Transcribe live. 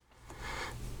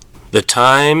The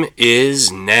time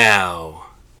is now.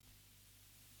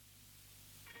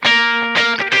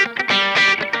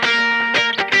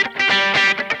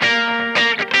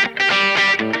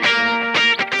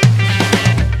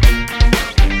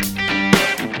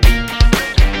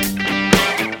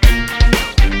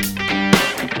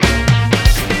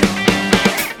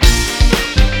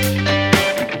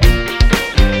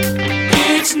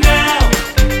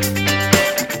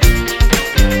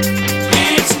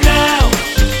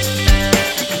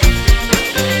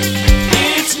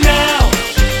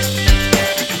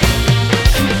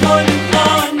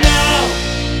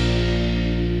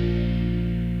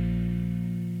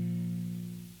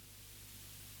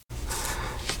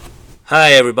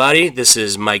 Hi everybody, this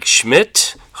is Mike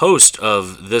Schmidt, host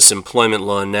of This Employment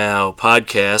Law Now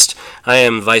podcast. I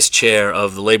am Vice Chair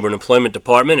of the Labor and Employment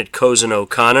Department at Cozen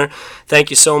O'Connor. Thank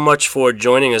you so much for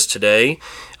joining us today.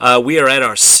 We are at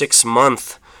our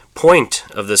 6-month point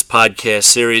of this podcast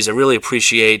series. I really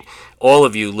appreciate all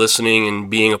of you listening and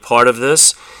being a part of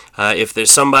this. If there's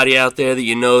somebody out there that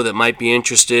you know that might be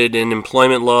interested in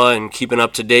employment law and keeping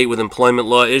up to date with employment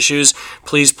law issues,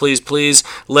 please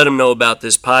let them know about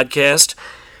this podcast.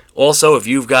 Also, if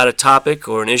you've got a topic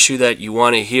or an issue that you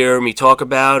want to hear me talk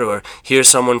about or hear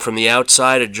someone from the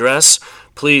outside address,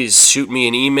 please shoot me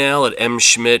an email at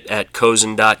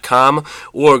mschmidt@cozen.com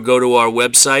or go to our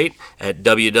website at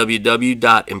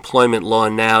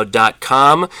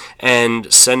www.employmentlawnow.com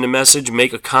and send a message,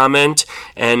 make a comment,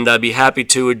 and I'd be happy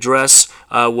to address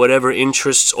whatever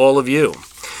interests all of you.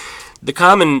 The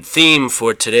common theme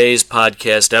for today's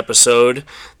podcast episode,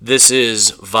 this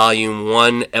is Volume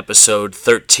 1, Episode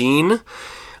 13.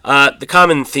 The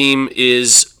common theme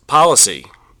is policy,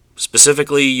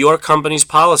 specifically your company's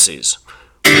policies.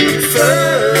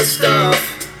 First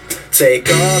off, take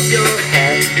off your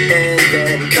hat and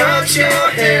then cut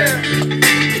your hair.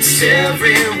 It's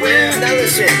everywhere. Now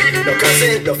listen, no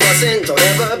cussing, no fussing, don't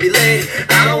ever be late.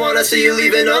 I don't wanna see you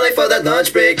leaving early for that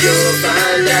lunch break. You'll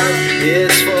find out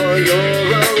it's for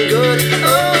your own good.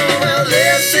 Oh, well,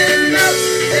 listen up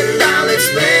and I'll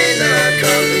explain the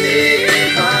company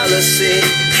policy.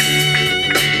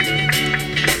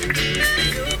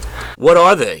 What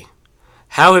are they?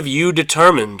 How have you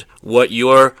determined what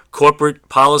your corporate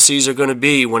policies are going to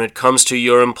be when it comes to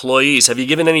your employees? Have you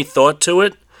given any thought to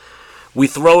it? We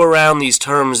throw around these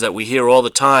terms that we hear all the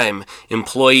time: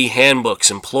 employee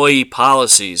handbooks, employee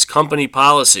policies, company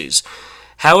policies.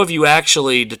 How have you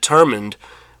actually determined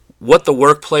what the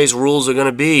workplace rules are going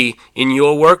to be in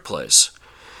your workplace?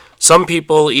 Some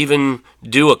people even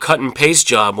do a cut and paste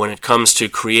job when it comes to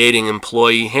creating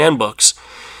employee handbooks.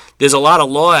 There's a lot of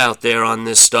law out there on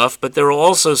this stuff, but there are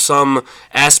also some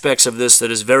aspects of this that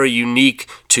is very unique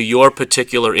to your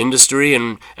particular industry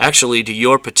and actually to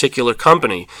your particular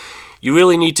company. You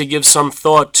really need to give some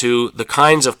thought to the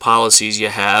kinds of policies you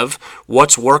have,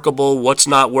 what's workable, what's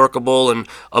not workable, and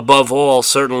above all,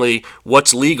 certainly,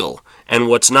 what's legal and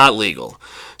what's not legal.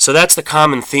 So that's the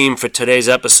common theme for today's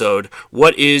episode.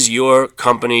 What is your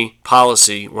company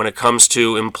policy when it comes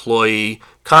to employee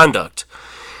conduct?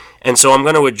 And so I'm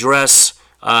going to address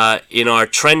in our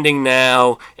Trending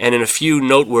Now and in a few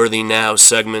Noteworthy Now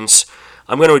segments,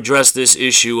 I'm going to address this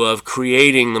issue of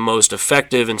creating the most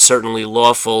effective and certainly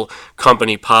lawful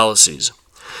company policies.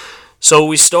 So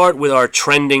we start with our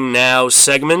Trending Now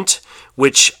segment,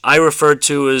 which I refer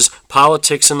to as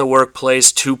Politics in the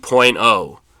Workplace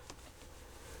 2.0.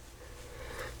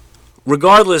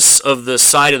 Regardless of the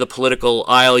side of the political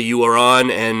aisle you are on,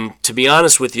 and to be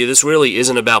honest with you, this really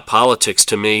isn't about politics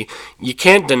to me, you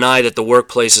can't deny that the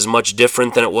workplace is much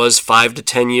different than it was 5 to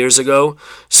 10 years ago.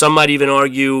 Some might even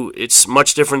argue it's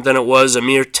much different than it was a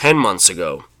mere 10 months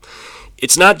ago.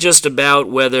 It's not just about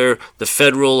whether the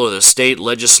federal or the state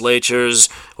legislatures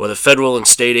or the federal and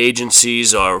state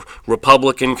agencies are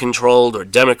Republican-controlled or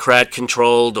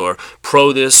Democrat-controlled or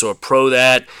pro-this or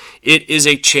pro-that. It is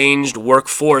a changed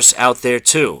workforce out there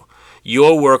too.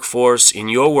 Your workforce in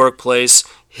your workplace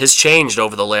has changed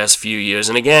over the last few years.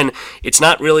 And again, it's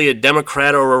not really a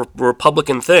Democrat or a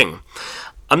Republican thing.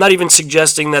 I'm not even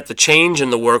suggesting that the change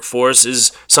in the workforce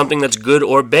is something that's good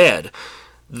or bad.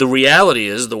 The reality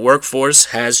is the workforce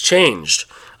has changed.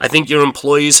 I think your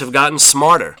employees have gotten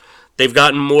smarter. They've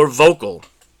gotten more vocal.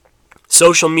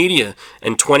 Social media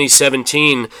in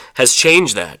 2017 has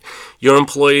changed that. Your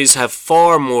employees have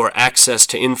far more access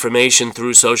to information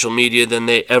through social media than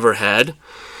they ever had.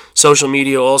 Social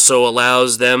media also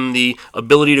allows them the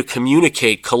ability to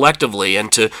communicate collectively and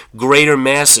to greater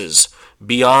masses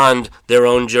beyond their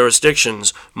own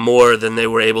jurisdictions more than they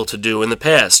were able to do in the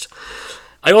past.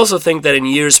 I also think that in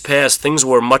years past, things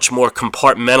were much more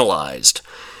compartmentalized.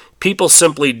 people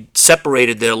simply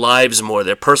separated their lives more,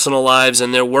 their personal lives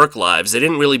and their work lives. They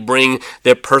didn't really bring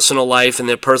their personal life and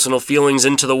their personal feelings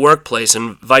into the workplace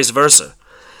and vice versa.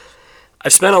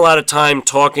 I've spent a lot of time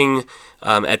talking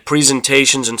at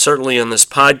presentations and certainly on this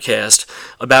podcast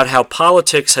about how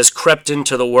politics has crept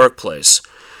into the workplace.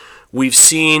 We've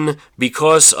seen,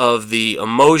 because of the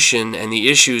emotion and the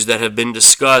issues that have been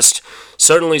discussed,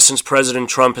 certainly since President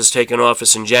Trump has taken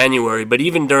office in January, but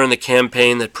even during the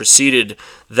campaign that preceded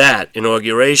that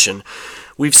inauguration,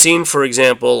 we've seen, for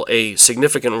example, a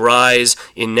significant rise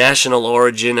in national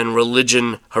origin and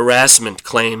religion harassment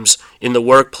claims in the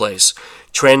workplace.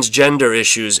 Transgender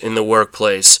issues in the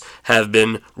workplace have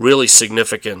been really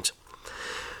significant.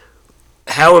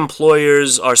 How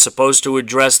employers are supposed to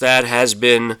address that has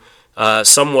been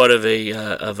somewhat of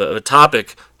a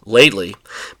topic lately,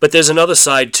 but there's another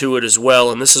side to it as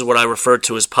well, and this is what I refer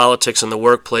to as politics in the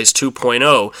workplace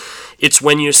 2.0. It's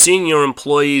when you're seeing your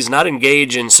employees not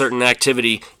engage in certain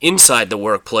activity inside the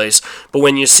workplace, but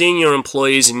when you're seeing your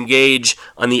employees engage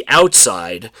on the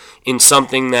outside in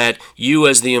something that you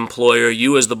as the employer,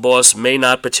 you as the boss, may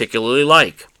not particularly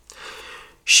like.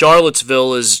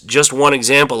 Charlottesville is just one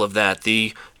example of that.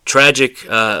 The tragic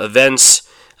events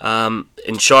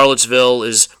in Charlottesville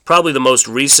is probably the most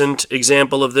recent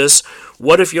example of this.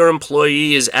 What if your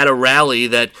employee is at a rally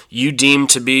that you deem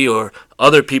to be, or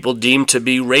other people deem to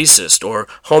be, racist or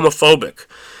homophobic?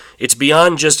 It's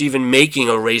beyond just even making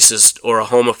a racist or a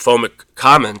homophobic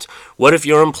comment. What if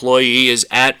your employee is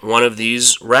at one of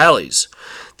these rallies?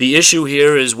 The issue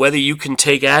here is whether you can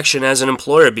take action as an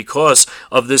employer because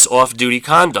of this off-duty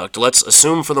conduct. Let's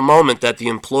assume for the moment that the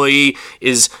employee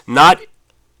is not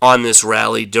on this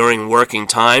rally during working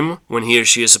time, when he or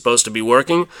she is supposed to be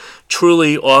working,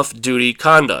 truly off-duty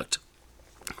conduct.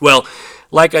 Well,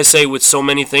 like I say with so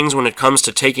many things when it comes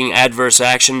to taking adverse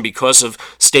action because of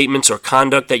statements or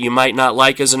conduct that you might not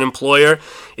like as an employer,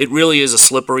 it really is a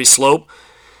slippery slope.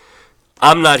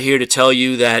 I'm not here to tell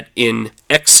you that in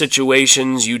X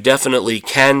situations you definitely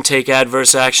can take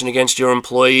adverse action against your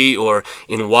employee, or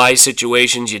in Y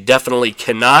situations you definitely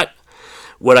cannot.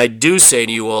 What I do say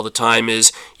to you all the time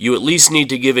is you at least need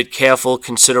to give it careful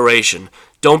consideration.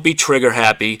 Don't be trigger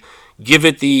happy. Give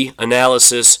it the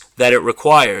analysis that it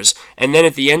requires. And then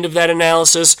at the end of that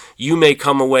analysis, you may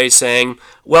come away saying,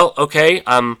 well, okay,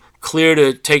 I'm clear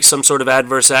to take some sort of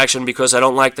adverse action because I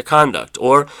don't like the conduct.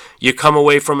 Or you come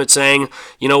away from it saying,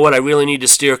 you know what, I really need to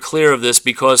steer clear of this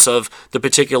because of the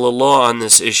particular law on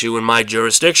this issue in my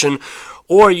jurisdiction.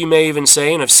 Or you may even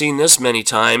say, and I've seen this many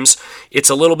times, it's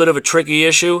a little bit of a tricky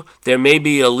issue. There may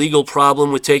be a legal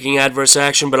problem with taking adverse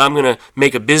action, but I'm going to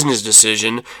make a business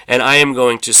decision, and I am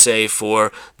going to say,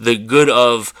 for the good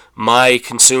of my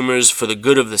consumers, for the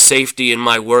good of the safety in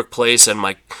my workplace and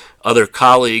my other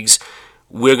colleagues,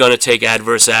 we're going to take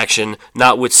adverse action,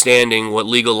 notwithstanding what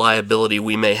legal liability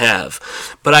we may have.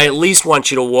 But I at least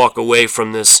want you to walk away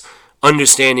from this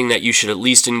understanding that you should at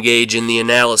least engage in the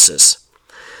analysis.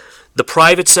 The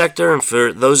private sector, and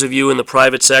for those of you in the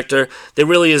private sector, there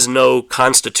really is no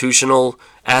constitutional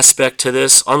aspect to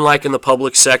this. Unlike in the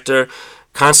public sector,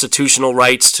 constitutional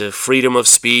rights to freedom of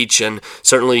speech and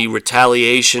certainly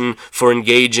retaliation for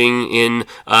engaging in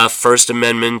First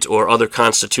Amendment or other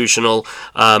constitutional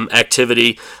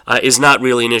activity is not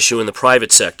really an issue in the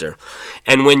private sector.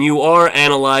 And when you are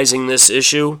analyzing this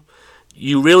issue,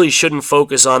 you really shouldn't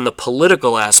focus on the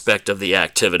political aspect of the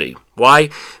activity. Why?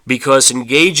 Because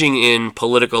engaging in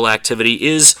political activity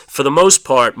is, for the most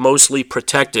part, mostly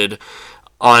protected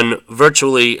on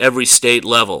virtually every state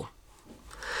level.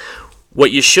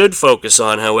 What you should focus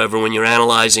on, however, when you're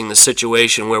analyzing the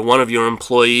situation where one of your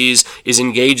employees is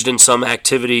engaged in some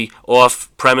activity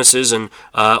off premises and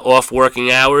off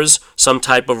working hours, some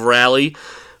type of rally,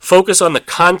 focus on the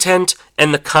content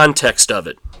and the context of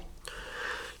it.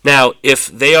 Now, if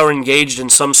they are engaged in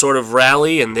some sort of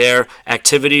rally and their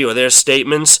activity or their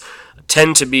statements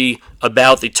tend to be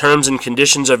about the terms and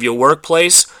conditions of your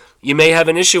workplace, you may have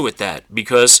an issue with that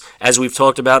because, as we've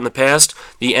talked about in the past,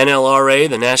 the NLRA,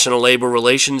 the National Labor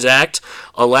Relations Act,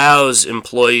 allows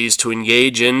employees to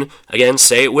engage in, again,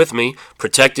 say it with me,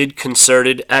 protected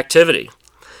concerted activity.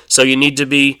 So you need to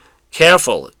be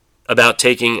careful about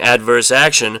taking adverse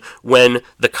action when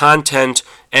the content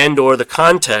and or the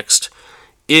context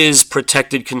is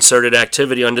protected concerted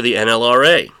activity under the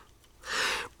NLRA.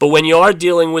 But when you are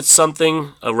dealing with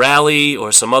something, a rally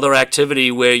or some other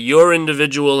activity where your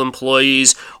individual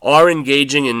employees are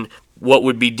engaging in what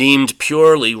would be deemed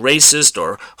purely racist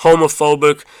or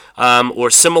homophobic or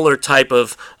similar type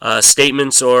of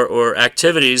statements or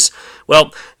activities,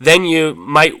 well, then you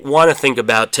might want to think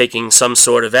about taking some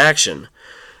sort of action.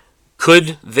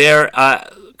 Could their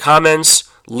comments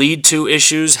lead to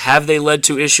issues? Have they led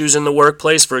to issues in the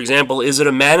workplace? For example, is it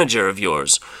a manager of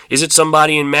yours? Is it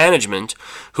somebody in management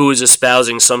who is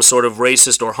espousing some sort of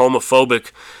racist or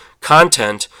homophobic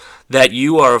content that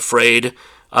you are afraid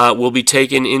will be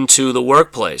taken into the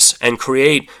workplace and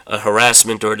create a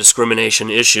harassment or discrimination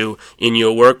issue in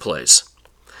your workplace?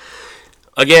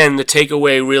 Again, the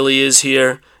takeaway really is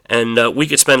here, and we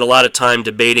could spend a lot of time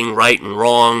debating right and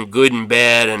wrong, good and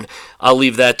bad, and I'll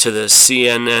leave that to the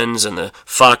CNNs and the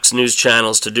Fox News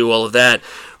channels to do all of that.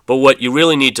 But what you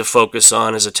really need to focus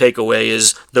on as a takeaway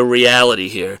is the reality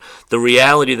here. The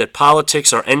reality that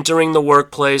politics are entering the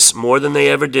workplace more than they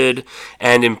ever did,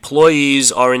 and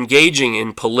employees are engaging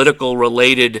in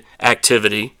political-related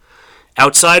activity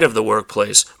outside of the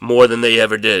workplace more than they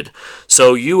ever did.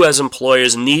 So you as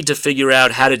employers need to figure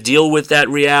out how to deal with that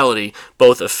reality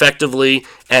both effectively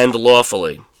and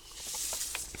lawfully.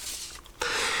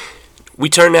 We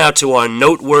turn now to our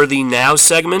Noteworthy Now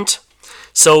segment.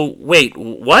 So, wait,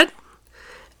 what?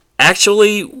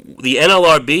 Actually, the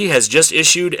NLRB has just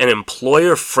issued an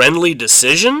employer-friendly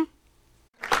decision?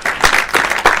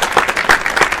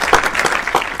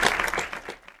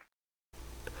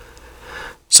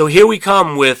 So here we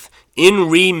come with In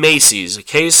Re Macy's, a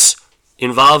case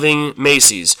involving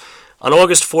Macy's. On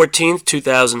August 14,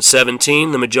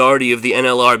 2017, the majority of the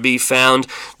NLRB found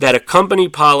that a company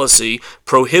policy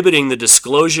prohibiting the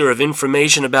disclosure of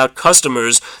information about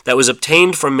customers that was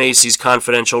obtained from Macy's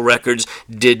confidential records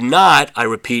did not, I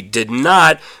repeat, did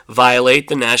not violate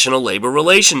the National Labor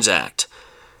Relations Act.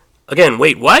 Again,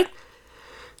 wait, what?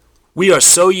 We are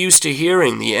so used to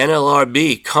hearing the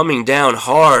NLRB coming down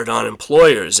hard on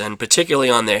employers and particularly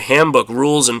on their handbook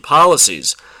rules and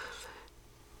policies.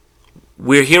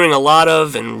 We're hearing a lot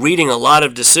of and reading a lot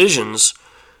of decisions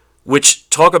which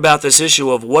talk about this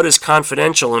issue of what is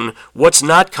confidential and what's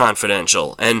not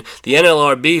confidential. And the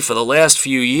NLRB for the last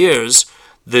few years,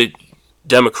 the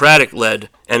Democratic-led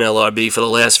NLRB for the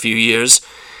last few years,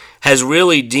 has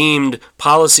really deemed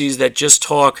policies that just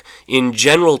talk in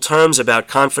general terms about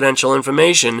confidential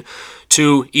information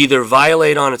to either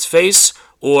violate on its face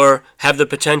or have the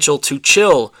potential to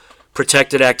chill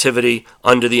protected activity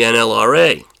under the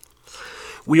NLRA.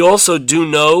 We also do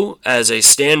know, as a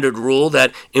standard rule,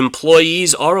 that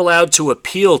employees are allowed to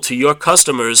appeal to your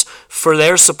customers for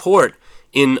their support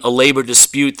in a labor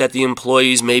dispute that the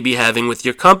employees may be having with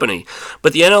your company.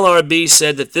 But the NLRB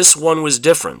said that this one was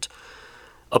different.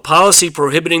 A policy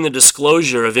prohibiting the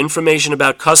disclosure of information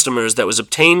about customers that was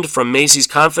obtained from Macy's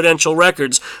confidential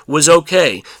records was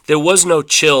okay. There was no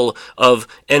chill of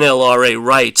NLRA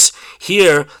rights.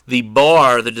 Here, the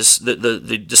bar,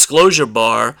 the disclosure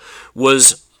bar,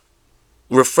 was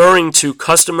referring to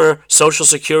customer social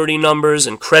security numbers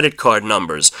and credit card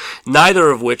numbers, neither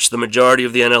of which the majority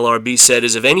of the NLRB said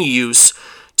is of any use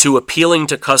to appealing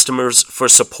to customers for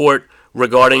support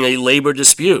regarding a labor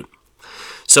dispute.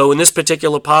 So in this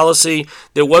particular policy,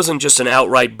 there wasn't just an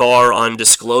outright bar on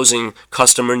disclosing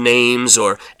customer names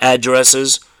or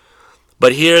addresses,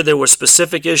 but here there were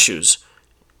specific issues.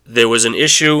 There was an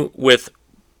issue with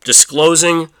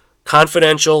disclosing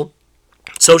confidential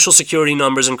social security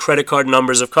numbers and credit card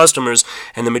numbers of customers,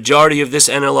 and the majority of this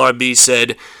NLRB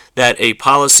said that a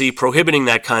policy prohibiting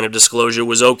that kind of disclosure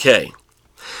was okay.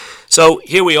 So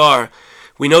here we are.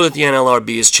 We know that the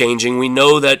NLRB is changing. We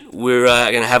know that we're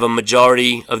going to have a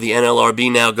majority of the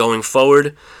NLRB now going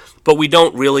forward, but we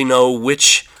don't really know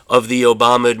which of the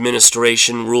Obama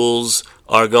administration rules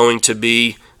are going to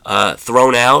be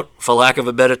thrown out, for lack of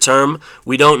a better term.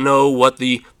 We don't know what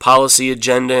the policy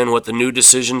agenda and what the new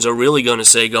decisions are really going to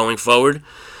say going forward.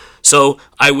 So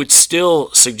I would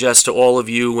still suggest to all of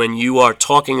you, when you are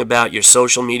talking about your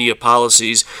social media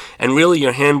policies and really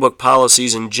your handbook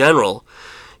policies in general,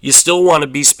 you still want to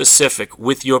be specific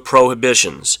with your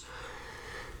prohibitions.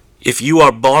 If you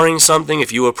are barring something,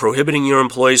 if you are prohibiting your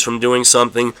employees from doing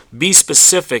something, be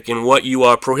specific in what you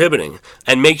are prohibiting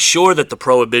and make sure that the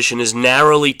prohibition is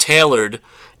narrowly tailored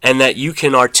and that you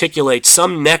can articulate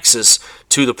some nexus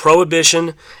to the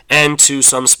prohibition and to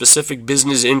some specific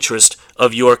business interest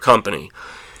of your company.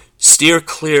 Steer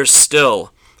clear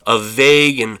still of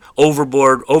vague and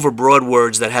overbroad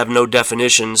words that have no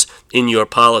definitions in your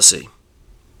policy.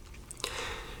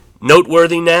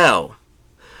 Noteworthy now,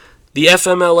 the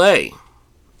FMLA.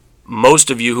 Most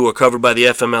of you who are covered by the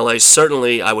FMLA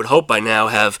certainly, I would hope by now,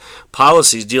 have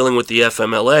policies dealing with the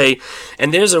FMLA,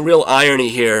 and there's a real irony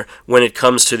here when it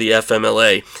comes to the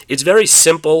FMLA. It's very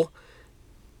simple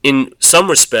in some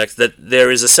respect that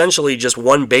there is essentially just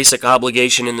one basic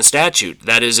obligation in the statute.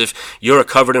 That is, if you're a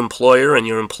covered employer and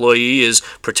your employee is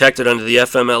protected under the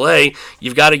FMLA,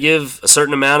 you've got to give a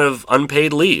certain amount of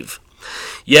unpaid leave.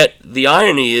 Yet the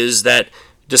irony is that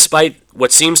despite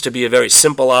what seems to be a very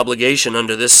simple obligation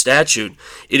under this statute,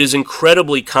 it is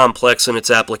incredibly complex in its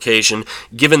application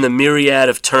given the myriad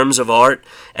of terms of art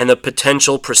and the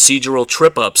potential procedural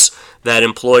trip-ups that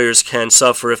employers can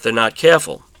suffer if they're not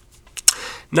careful.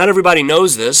 Not everybody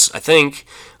knows this, I think,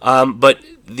 but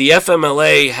the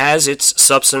FMLA has its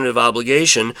substantive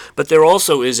obligation, but there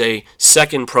also is a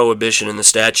second prohibition in the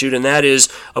statute, and that is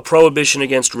a prohibition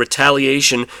against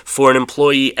retaliation for an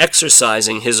employee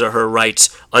exercising his or her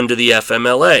rights under the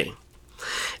FMLA.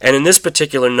 And in this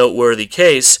particular noteworthy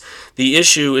case, the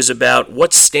issue is about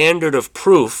what standard of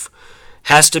proof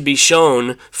has to be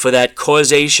shown for that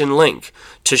causation link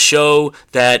to show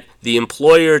that the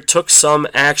employer took some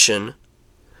action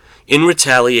in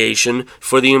retaliation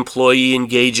for the employee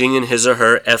engaging in his or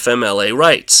her FMLA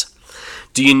rights.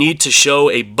 Do you need to show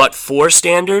a but-for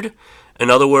standard? In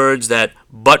other words, that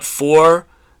but for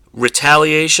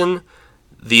retaliation,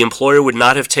 the employer would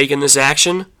not have taken this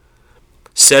action?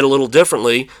 Said a little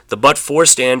differently, the but-for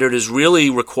standard is really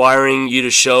requiring you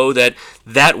to show that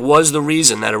that was the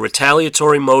reason, that a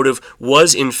retaliatory motive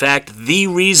was in fact the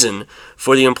reason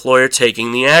for the employer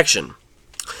taking the action.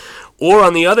 Or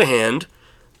on the other hand,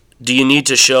 do you need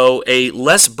to show a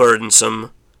less burdensome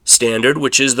standard,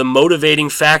 which is the motivating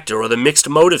factor or the mixed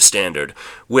motive standard,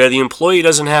 where the employee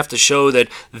doesn't have to show that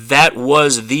that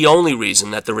was the only reason,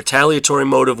 that the retaliatory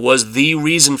motive was the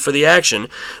reason for the action,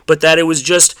 but that it was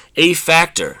just a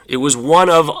factor. It was one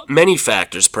of many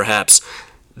factors, perhaps,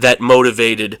 that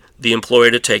motivated the employer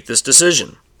to take this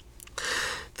decision.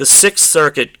 The Sixth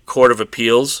Circuit Court of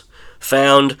Appeals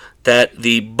found that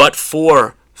the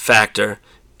but-for factor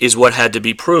is what had to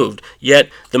be proved. Yet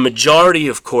the majority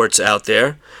of courts out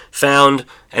there found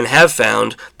and have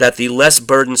found that the less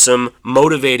burdensome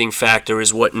motivating factor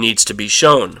is what needs to be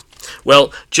shown.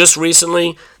 Well, just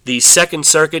recently, the Second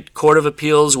Circuit Court of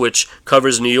Appeals, which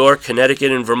covers New York,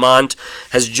 Connecticut, and Vermont,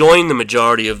 has joined the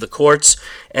majority of the courts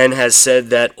and has said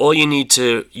that all you need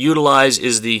to utilize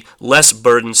is the less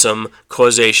burdensome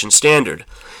causation standard.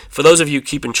 For those of you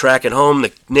keeping track at home,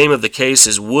 the name of the case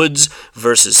is Woods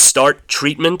versus Start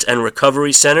Treatment and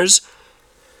Recovery Centers.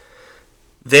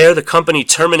 There, the company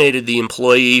terminated the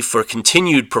employee for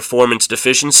continued performance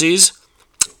deficiencies.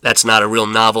 That's not a real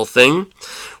novel thing.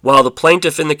 While the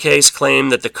plaintiff in the case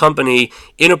claimed that the company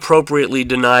inappropriately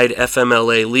denied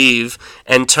FMLA leave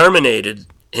and terminated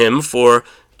him for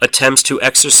attempts to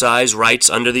exercise rights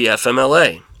under the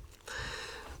FMLA.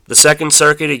 The Second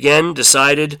Circuit again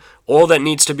decided all that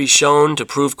needs to be shown to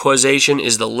prove causation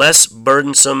is the less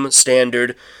burdensome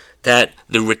standard, that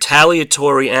the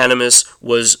retaliatory animus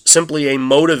was simply a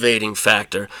motivating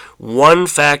factor. One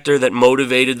factor that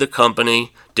motivated the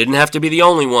company, didn't have to be the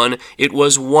only one, it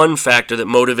was one factor that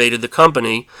motivated the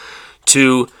company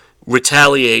to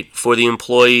retaliate for the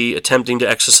employee attempting to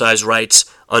exercise rights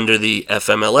under the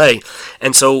FMLA.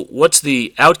 And so what's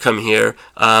the outcome here?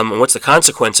 What's the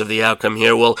consequence of the outcome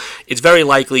here? Well, it's very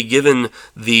likely, given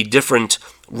the different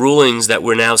rulings that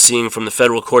we're now seeing from the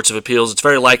federal courts of appeals, it's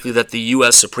very likely that the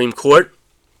U.S. Supreme Court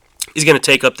is going to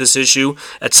take up this issue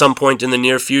at some point in the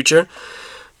near future.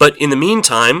 But in the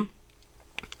meantime,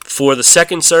 for the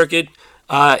Second Circuit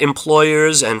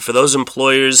employers, and for those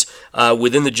employers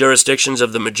within the jurisdictions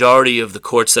of the majority of the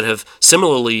courts that have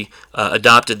similarly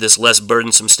adopted this less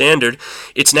burdensome standard,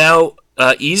 it's now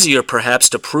easier perhaps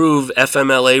to prove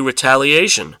FMLA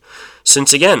retaliation.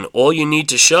 Since again, all you need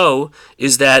to show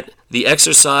is that the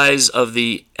exercise of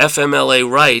the FMLA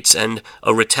rights and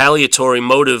a retaliatory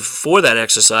motive for that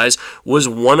exercise was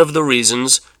one of the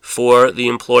reasons for the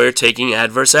employer taking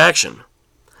adverse action.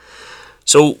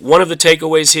 So one of the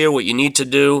takeaways here, what you need to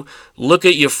do, look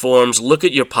at your forms, look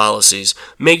at your policies,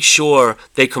 make sure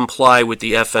they comply with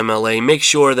the FMLA, make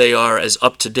sure they are as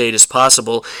up-to-date as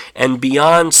possible, and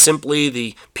beyond simply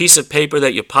the piece of paper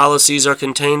that your policies are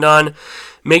contained on,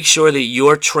 make sure that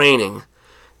your training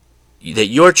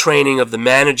of the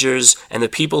managers and the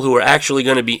people who are actually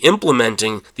going to be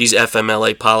implementing these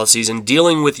FMLA policies and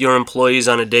dealing with your employees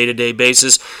on a day-to-day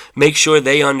basis, make sure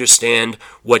they understand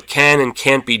what can and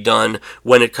can't be done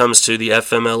when it comes to the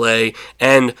FMLA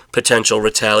and potential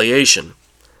retaliation.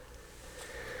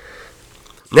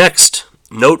 Next,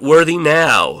 noteworthy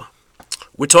now.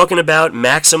 We're talking about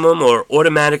maximum or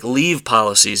automatic leave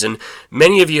policies, and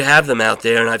many of you have them out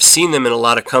there, and I've seen them in a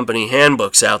lot of company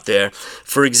handbooks out there.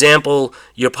 For example,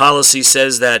 your policy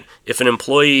says that if an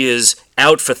employee is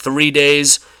out for 3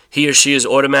 days, he or she is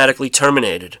automatically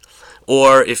terminated.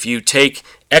 Or if you take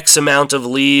X amount of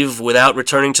leave without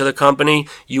returning to the company,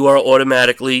 you are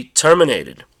automatically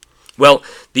terminated. Well,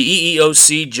 the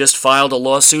EEOC just filed a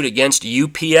lawsuit against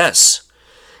UPS.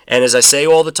 And as I say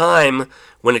all the time,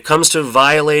 when it comes to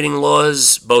violating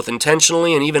laws, both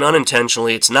intentionally and even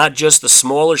unintentionally, it's not just the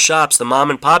smaller shops, the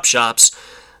mom and pop shops,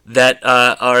 that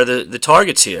are the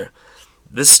targets here.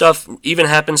 This stuff even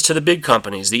happens to the big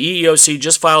companies. The EEOC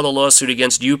just filed a lawsuit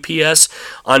against UPS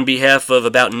on behalf of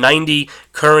about 90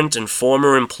 current and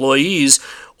former employees,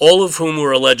 all of whom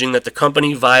were alleging that the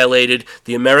company violated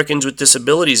the Americans with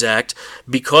Disabilities Act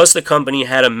because the company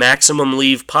had a maximum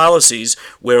leave policies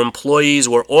where employees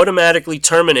were automatically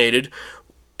terminated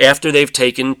after they've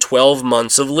taken 12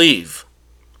 months of leave.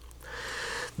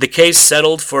 The case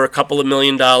settled for a couple of $1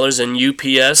 million,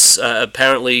 and UPS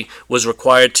apparently was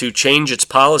required to change its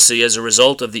policy as a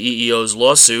result of the EEO's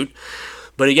lawsuit.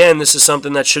 But again, this is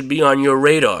something that should be on your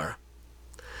radar.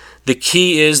 The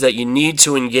key is that you need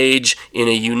to engage in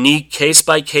a unique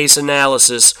case-by-case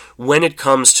analysis when it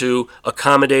comes to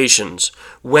accommodations,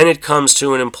 when it comes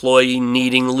to an employee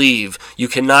needing leave. You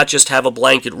cannot just have a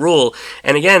blanket rule.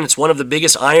 And again, it's one of the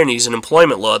biggest ironies in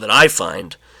employment law that I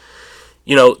find.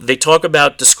 You know, they talk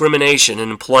about discrimination in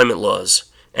employment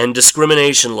laws and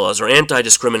discrimination laws or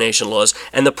anti-discrimination laws,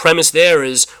 and the premise there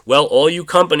is, well, all you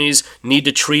companies need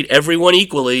to treat everyone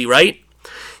equally, right?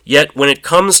 Yet when it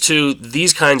comes to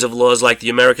these kinds of laws like the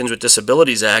Americans with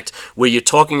Disabilities Act, where you're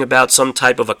talking about some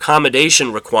type of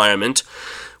accommodation requirement,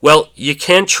 well, you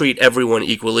can't treat everyone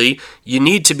equally. You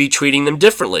need to be treating them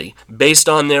differently based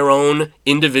on their own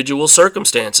individual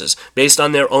circumstances, based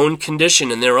on their own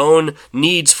condition and their own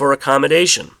needs for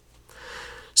accommodation.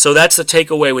 So that's the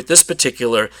takeaway with this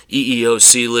particular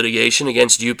EEOC litigation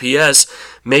against UPS.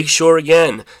 Make sure,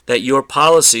 again, that your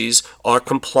policies are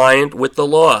compliant with the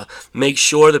law. Make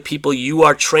sure the people you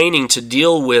are training to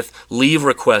deal with leave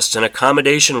requests and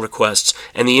accommodation requests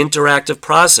and the interactive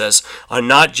process are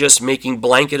not just making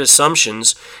blanket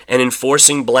assumptions and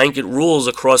enforcing blanket rules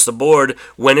across the board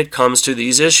when it comes to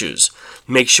these issues.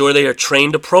 Make sure they are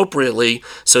trained appropriately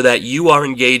so that you are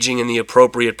engaging in the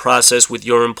appropriate process with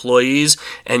your employees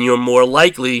and you're more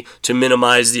likely to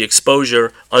minimize the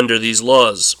exposure under these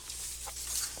laws.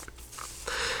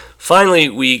 Finally,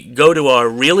 we go to our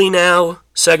Really Now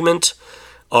segment.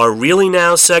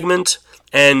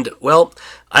 And, well,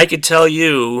 I could tell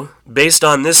you, based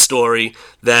on this story,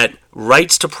 that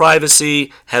rights to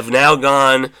privacy have now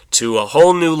gone to a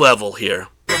whole new level here.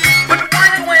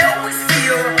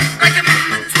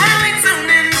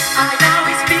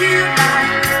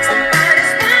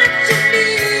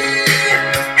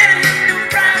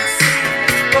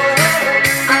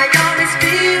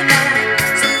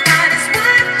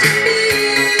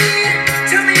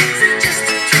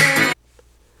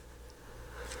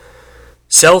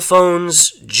 Cell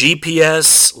phones,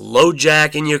 GPS, low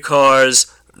jack in your cars,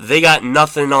 they got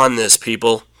nothing on this,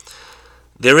 people.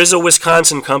 There is a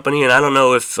Wisconsin company, and I don't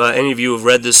know if any of you have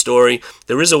read this story,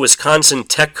 there is a Wisconsin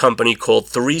tech company called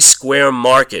 3 Square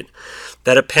Market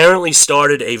that apparently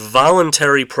started a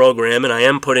voluntary program, and I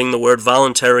am putting the word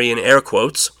voluntary in air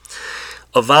quotes,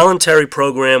 a voluntary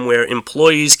program where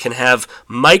employees can have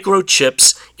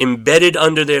microchips embedded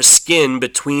under their skin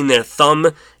between their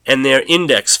thumb and their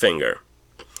index finger.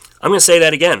 I'm going to say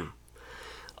that again.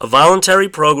 A voluntary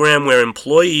program where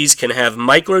employees can have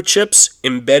microchips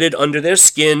embedded under their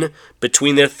skin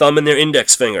between their thumb and their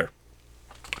index finger.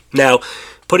 Now,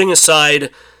 putting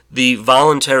aside the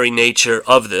voluntary nature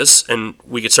of this, and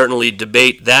we could certainly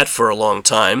debate that for a long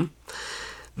time,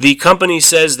 the company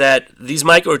says that these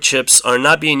microchips are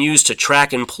not being used to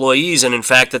track employees, and in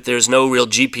fact that there's no real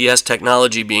GPS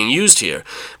technology being used here,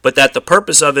 but that the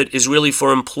purpose of it is really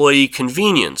for employee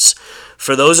convenience.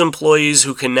 For those employees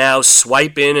who can now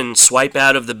swipe in and swipe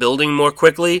out of the building more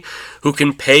quickly, who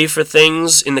can pay for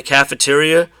things in the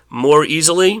cafeteria more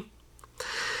easily.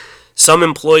 Some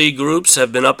employee groups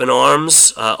have been up in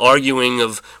arms, arguing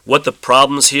of what the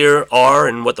problems here are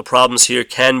and what the problems here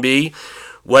can be.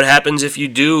 What happens if you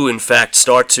do, in fact,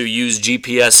 start to use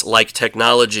GPS-like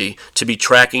technology to be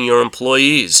tracking your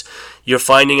employees? You're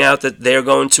finding out that they're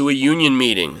going to a union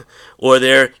meeting, or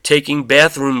they're taking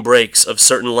bathroom breaks of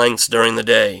certain lengths during the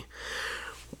day.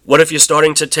 What if you're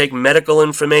starting to take medical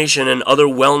information and other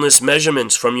wellness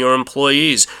measurements from your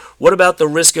employees? What about the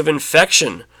risk of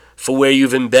infection for where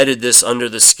you've embedded this under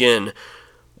the skin?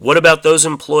 What about those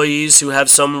employees who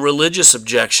have some religious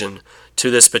objection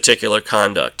to this particular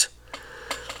conduct?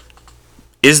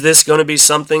 Is this going to be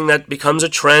something that becomes a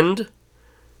trend?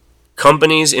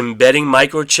 Companies embedding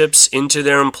microchips into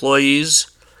their employees?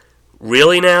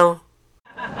 Really now?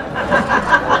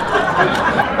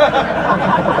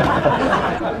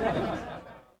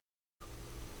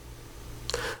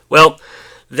 Well,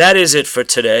 that is it for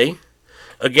today.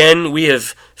 Again, we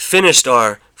have finished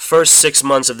our first 6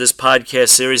 months of this podcast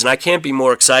series, and I can't be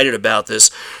more excited about this.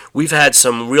 We've had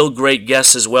some real great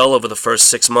guests as well over the first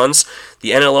 6 months.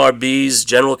 The NLRB's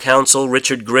General Counsel,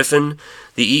 Richard Griffin,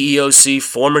 the EEOC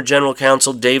former General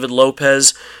Counsel, David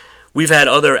Lopez. We've had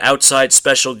other outside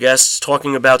special guests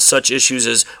talking about such issues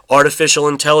as artificial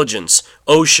intelligence,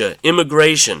 OSHA,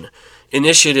 immigration,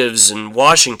 initiatives in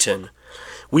Washington.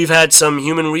 We've had some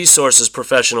human resources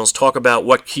professionals talk about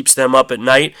what keeps them up at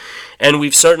night, and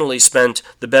we've certainly spent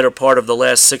the better part of the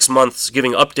last 6 months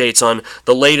giving updates on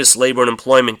the latest labor and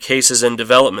employment cases and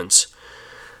developments.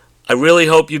 I really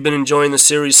hope you've been enjoying the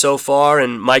series so far,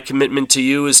 and my commitment to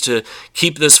you is to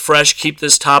keep this fresh, keep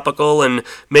this topical, and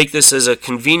make this as a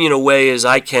convenient a way as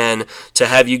I can to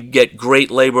have you get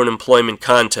great labor and employment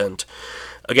content.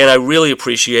 Again, I really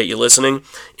appreciate you listening.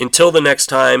 Until the next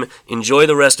time, enjoy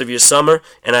the rest of your summer,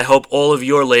 and I hope all of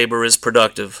your labor is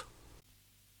productive.